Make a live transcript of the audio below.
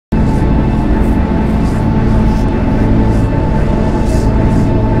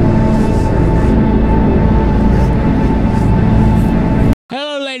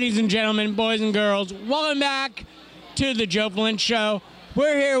Ladies and gentlemen, boys and girls, welcome back to the Joe Flynn Show.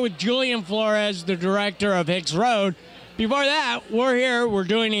 We're here with Julian Flores, the director of Hicks Road. Before that, we're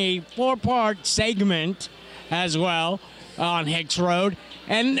doing a 4-part segment as well on Hicks Road.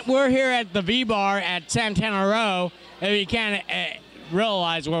 And we're here at the V-Bar at Santana Row, if you can't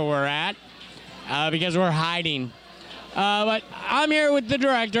realize where we're at, because we're hiding. But I'm here with the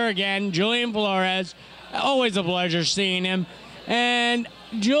director again, Julian Flores. Always a pleasure seeing him. And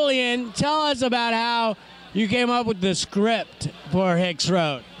Julian, tell us about how you came up with the script for Hicks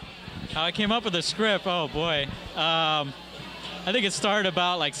Road. How I came up with the script? Oh boy. I think it started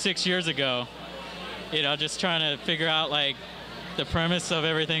about like 6 years ago. You know, just trying to figure out like the premise of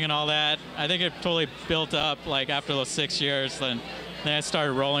everything and all that. I think it totally built up like after those 6 years. Then I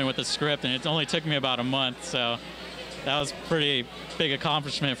started rolling with the script, and it only took me about a month. So that was a pretty big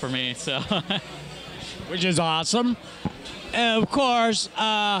accomplishment for me. So, which is awesome. And of course,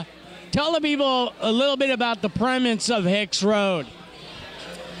 tell the people a little bit about the premise of Hicks Road.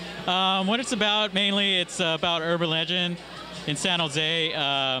 What it's about, mainly, it's about urban legend in San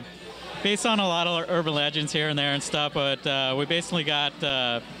Jose. Based on a lot of urban legends here and there and stuff, but we basically got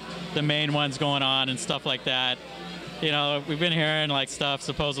the main ones going on and stuff like that. You know, we've been hearing like stuff,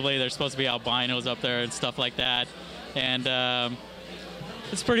 supposedly there's supposed to be albinos up there and stuff like that. And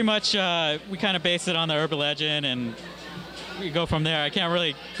it's pretty much, we kind of base it on the urban legend, and we go from there. I can't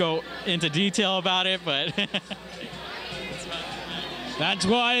really go into detail about it, but that's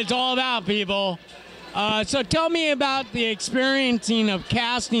what it's all about, people. So tell me about the experiencing of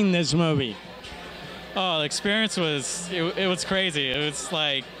casting this movie. Oh, the experience was, it was crazy. It was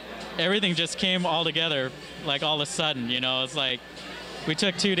like everything just came all together, like all of a sudden, you know. It's like we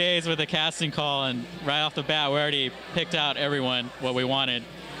took 2 days with a casting call, and right off the bat, we already picked out everyone what we wanted,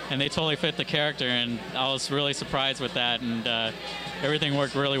 and they totally fit the character, and I was really surprised with that, and everything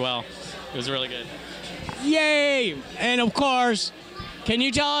worked really well. It was really good. Yay! And of course, can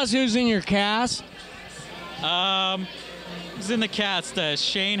you tell us who's in your cast? Who's in the cast?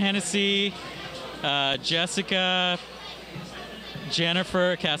 Shane Hennessy, Jessica,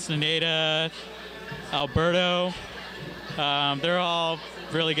 Jennifer Castaneda, Alberto. They're all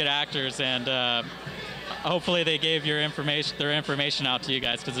really good actors, and hopefully they gave their information out to you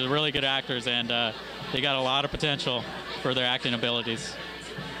guys, because they're really good actors, and they got a lot of potential for their acting abilities.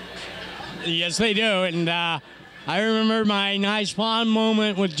 Yes, they do. And I remember my nice fond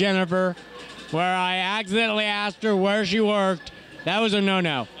moment with Jennifer, where I accidentally asked her where she worked. That was a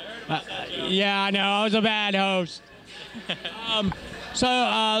no-no. Yeah, I know. I was a bad host. So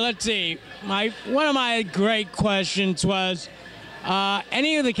let's see. One of my great questions was,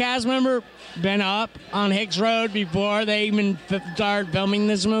 any of the cast member been up on Hicks Road before they even started filming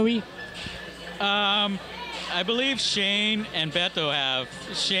this movie? I believe Shane and Beto have.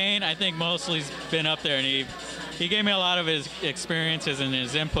 Shane, I think, mostly's been up there, and he gave me a lot of his experiences and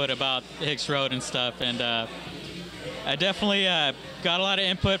his input about Hicks Road and stuff, and I definitely got a lot of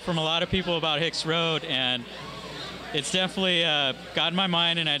input from a lot of people about Hicks Road, and it's definitely got in my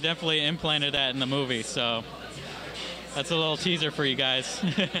mind, and I definitely implanted that in the movie. So that's a little teaser for you guys.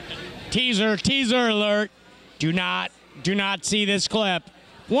 Teaser alert. Do not see this clip.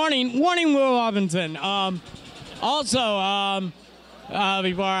 Warning, Will Robinson. Also,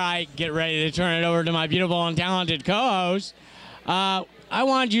 before I get ready to turn it over to my beautiful and talented co-host, I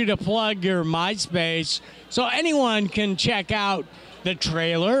want you to plug your MySpace so anyone can check out the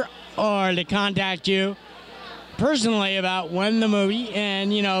trailer or to contact you personally about when the movie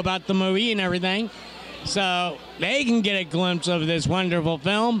and, you know, about the movie and everything, so they can get a glimpse of this wonderful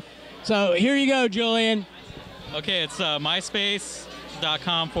film. So here you go, Julian. Okay, it's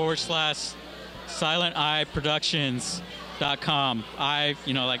myspace.com/silentiproductions.com. I,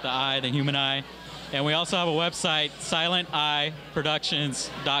 you know, like the eye, the human eye. And we also have a website,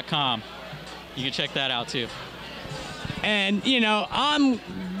 silentiproductions.com. You can check that out too. And, you know, I'm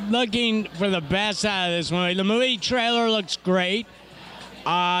looking for the best out of this movie. The movie trailer looks great.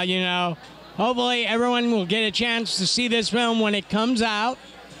 You know, hopefully everyone will get a chance to see this film when it comes out.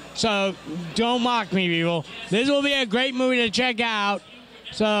 So don't mock me, people. This will be a great movie to check out.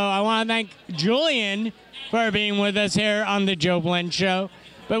 So I want to thank Julian for being with us here on the Joe Flynn Show.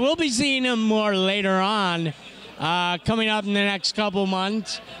 But we'll be seeing him more later on, coming up in the next couple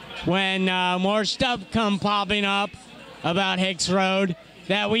months, when more stuff come popping up about Hicks Road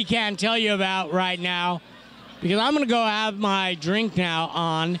that we can't tell you about right now, because I'm going to go have my drink now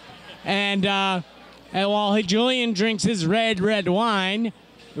on. And while Julian drinks his red wine,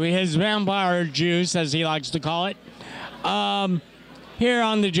 his vampire juice, as he likes to call it, here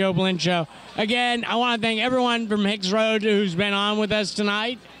on the Joe Flynn Show. Again, I want to thank everyone from Hicks Road who's been on with us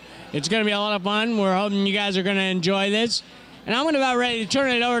tonight. It's going to be a lot of fun. We're hoping you guys are going to enjoy this. And I'm about ready to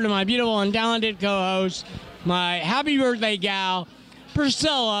turn it over to my beautiful and talented co-host, my happy birthday gal,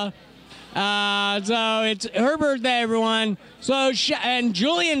 Priscilla. So it's her birthday, everyone. So and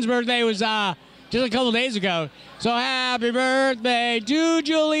Julian's birthday was just a couple days ago. So happy birthday to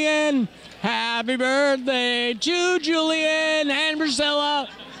Julian. Happy birthday to Julian and Priscilla.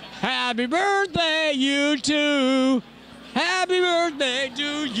 Happy birthday, you too. Happy birthday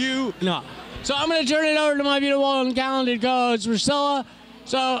to you. No. So I'm going to turn it over to my beautiful and talented co-host, Priscilla.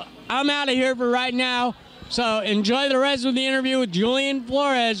 So I'm out of here for right now. So enjoy the rest of the interview with Julian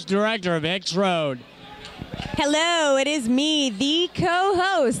Flores, director of Hicks Road. Hello, it is me, the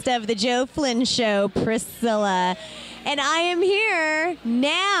co-host of The Joe Flynn Show, Priscilla. And I am here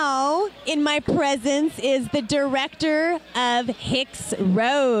now. In my presence is the director of Hicks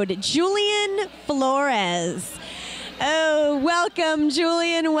Road, Julian Flores. Oh, welcome,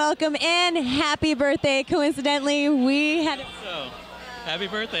 Julian, welcome, and happy birthday. Coincidentally, we had... So, happy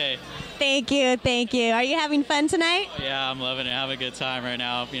birthday. Thank you, thank you. Are you having fun tonight? Yeah, I'm loving it. Having a good time right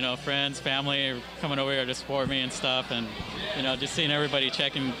now. You know, friends, family are coming over here to support me and stuff, and you know, just seeing everybody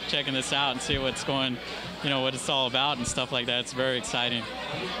checking this out and see what's going, you know, what it's all about and stuff like that. It's very exciting.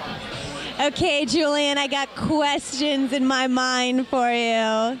 Okay, Julian, I got questions in my mind for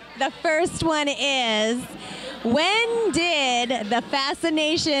you. The first one is, when did the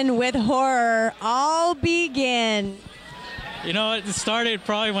fascination with horror all begin? You know, it started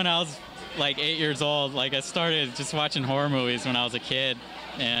probably when I was like 8 years old. Like, I started just watching horror movies when I was a kid,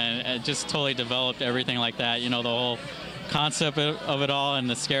 and it just totally developed everything like that. You know, the whole concept of it all and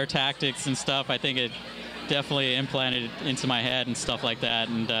the scare tactics and stuff. I think it definitely implanted into my head and stuff like that.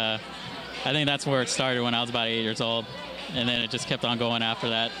 And I think that's where it started when I was about 8 years old. And then it just kept on going after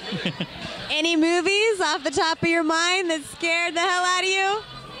that. Any movies off the top of your mind that scared the hell out of you?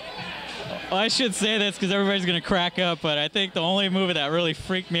 Well, I should say this because everybody's going to crack up, but I think the only movie that really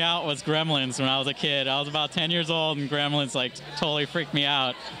freaked me out was Gremlins when I was a kid. I was about 10 years old, and Gremlins, like, totally freaked me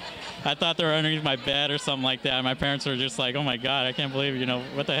out. I thought they were underneath my bed or something like that. My parents were just like, oh, my God, I can't believe, you know,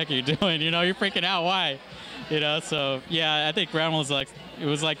 what the heck are you doing? You know, you're freaking out. Why? You know, so, yeah, I think Gremlins, like, it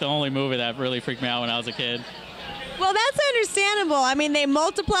was, like, the only movie that really freaked me out when I was a kid. Well, that's understandable. I mean, they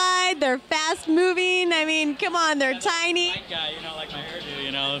multiplied, they're fast moving. I mean, come on, they're tiny. White guy, you know, like my hairdo,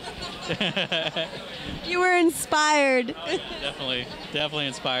 you know. You were inspired. Oh, yeah, definitely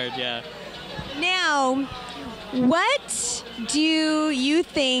inspired, yeah. Now, what do you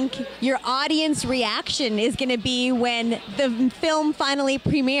think your audience reaction is going to be when the film finally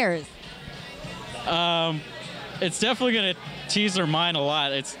premieres? It's definitely going to tease their mind a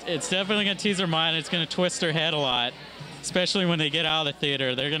lot. It's definitely going to tease their mind. It's going to twist their head a lot, especially when they get out of the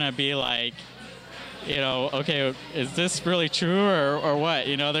theater. They're going to be like, you know, okay, is this really true or what?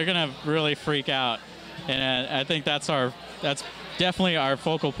 You know, they're going to really freak out. And I think that's definitely our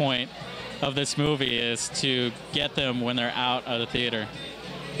focal point of this movie, is to get them when they're out of the theater.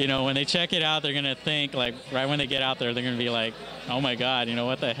 You know, when they check it out, they're going to think, like, right when they get out there, they're going to be like, oh my God, you know,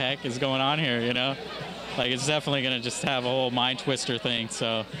 what the heck is going on here, you know? Like, it's definitely going to just have a whole mind twister thing.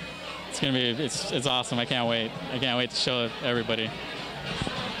 So it's going to be, it's awesome. I can't wait. I can't wait to show it everybody.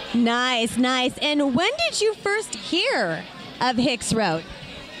 Nice, nice. And when did you first hear of Hicks Road?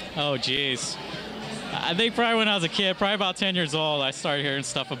 Oh, geez. I think probably when I was a kid, probably about 10 years old, I started hearing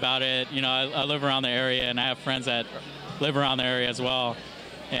stuff about it. You know, I live around the area, and I have friends that live around the area as well.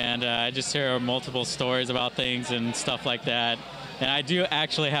 And I just hear multiple stories about things and stuff like that. And I do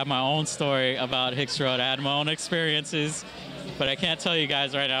actually have my own story about Hicks Road. I had my own experiences, but I can't tell you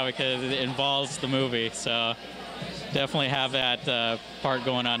guys right now because it involves the movie. So definitely have that part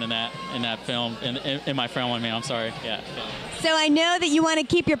going on in that film, in my film. I mean, I'm sorry. Yeah. So I know that you want to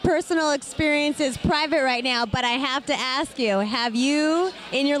keep your personal experiences private right now, but I have to ask you, have you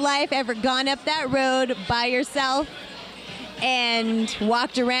in your life ever gone up that road by yourself and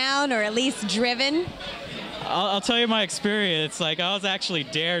walked around, or at least driven? I'll tell you my experience. Like, I was actually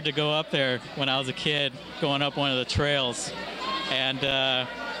dared to go up there when I was a kid, going up one of the trails. And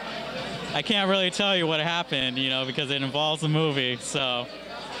I can't really tell you what happened, you know, because it involves the movie. So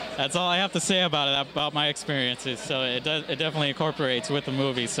that's all I have to say about it, about my experiences. So it definitely incorporates with the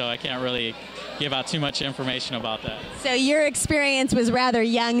movie, so I can't really give out too much information about that. So your experience was rather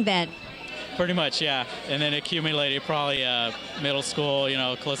young then? Pretty much, yeah. And then accumulated probably middle school, you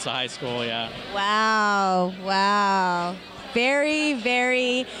know, close to high school, yeah. Wow, wow. Very,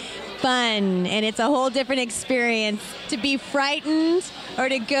 very fun. And it's a whole different experience to be frightened or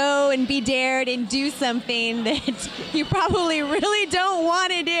to go and be dared and do something that you probably really don't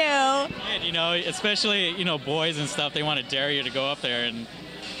want to do. And, you know, especially, you know, boys and stuff, they want to dare you to go up there. And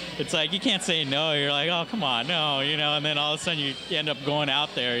it's like you can't say no. You're like, oh, come on, no, you know, and then all of a sudden you end up going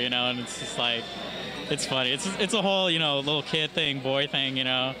out there, you know, and it's just like, it's funny. It's a whole, you know, little kid thing, boy thing, you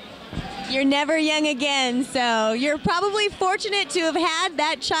know. You're never young again, so you're probably fortunate to have had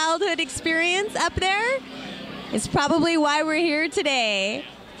that childhood experience up there. It's probably why we're here today.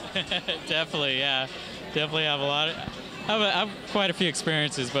 Definitely, yeah. Definitely have I have quite a few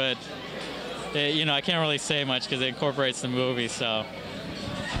experiences, but you know, I can't really say much because it incorporates the movie, so.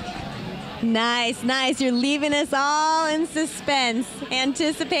 Nice, nice. You're leaving us all in suspense,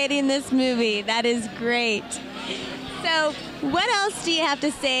 anticipating this movie. That is great. So, what else do you have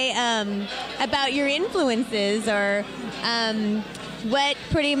to say about your influences, or what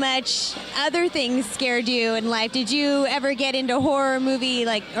pretty much other things scared you in life? Did you ever get into horror movie,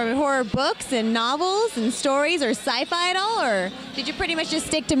 or horror books and novels and stories, or sci-fi at all, or did you pretty much just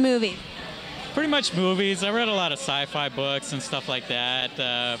stick to movies? Pretty much movies. I read a lot of sci-fi books and stuff like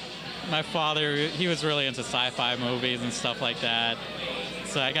that. My father, he was really into sci-fi movies and stuff like that,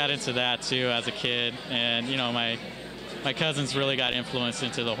 so I got into that too as a kid. And you know, my cousins really got influenced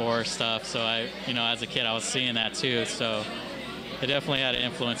into the horror stuff, so you know, as a kid I was seeing that too, so it definitely had an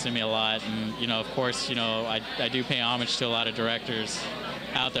influence in me a lot. And you know, of course, you know, I do pay homage to a lot of directors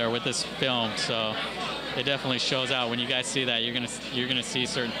out there with this film, so it definitely shows out. When you guys see that, you're gonna see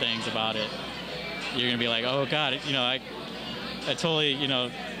certain things about it. You're gonna be like, oh God, you know, I totally, you know,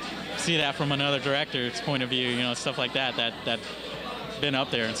 see that from another director's point of view, you know, stuff like that been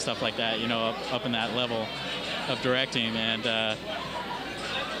up there and stuff like that, you know, up in that level of directing. And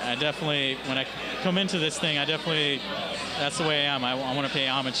I definitely, when I come into this thing, that's the way I am. I want to pay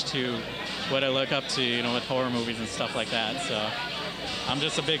homage to what I look up to, you know, with horror movies and stuff like that. So I'm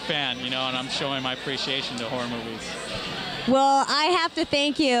just a big fan, you know, and I'm showing my appreciation to horror movies. Well, I have to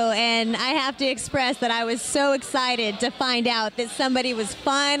thank you, and I have to express that I was so excited to find out that somebody was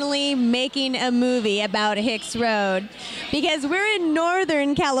finally making a movie about Hicks Road, because we're in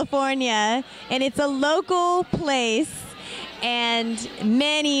Northern California, and it's a local place, and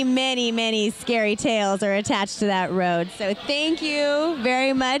many, many, many scary tales are attached to that road. So thank you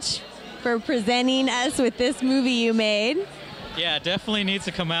very much for presenting us with this movie you made. Yeah, it definitely needs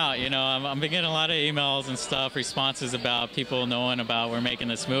to come out. You know, I'm getting a lot of emails and stuff, responses about people knowing about we're making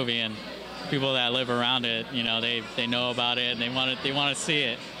this movie, and people that live around it. You know, they know about it and they want to see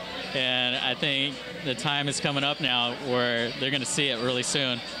it. And I think the time is coming up now where they're going to see it really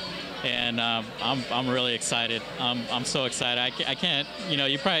soon. And I'm really excited. I'm so excited. I can't. You know,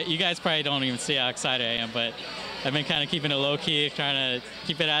 you guys probably don't even see how excited I am, but I've been kind of keeping it low key, trying to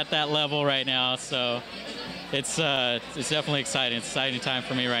keep it at that level right now. So. It's definitely exciting. It's an exciting time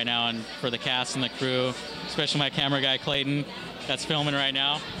for me right now, and for the cast and the crew, especially my camera guy Clayton, that's filming right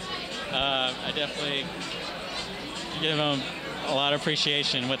now. I definitely give him a lot of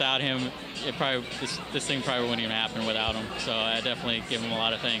appreciation. Without him, this thing probably wouldn't even happen without him. So I definitely give him a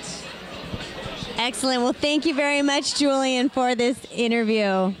lot of thanks. Excellent. Well, thank you very much, Julian, for this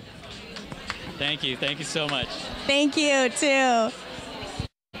interview. Thank you. Thank you so much. Thank you, too.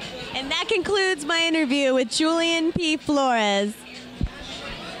 And that concludes my interview with Julian P. Flores.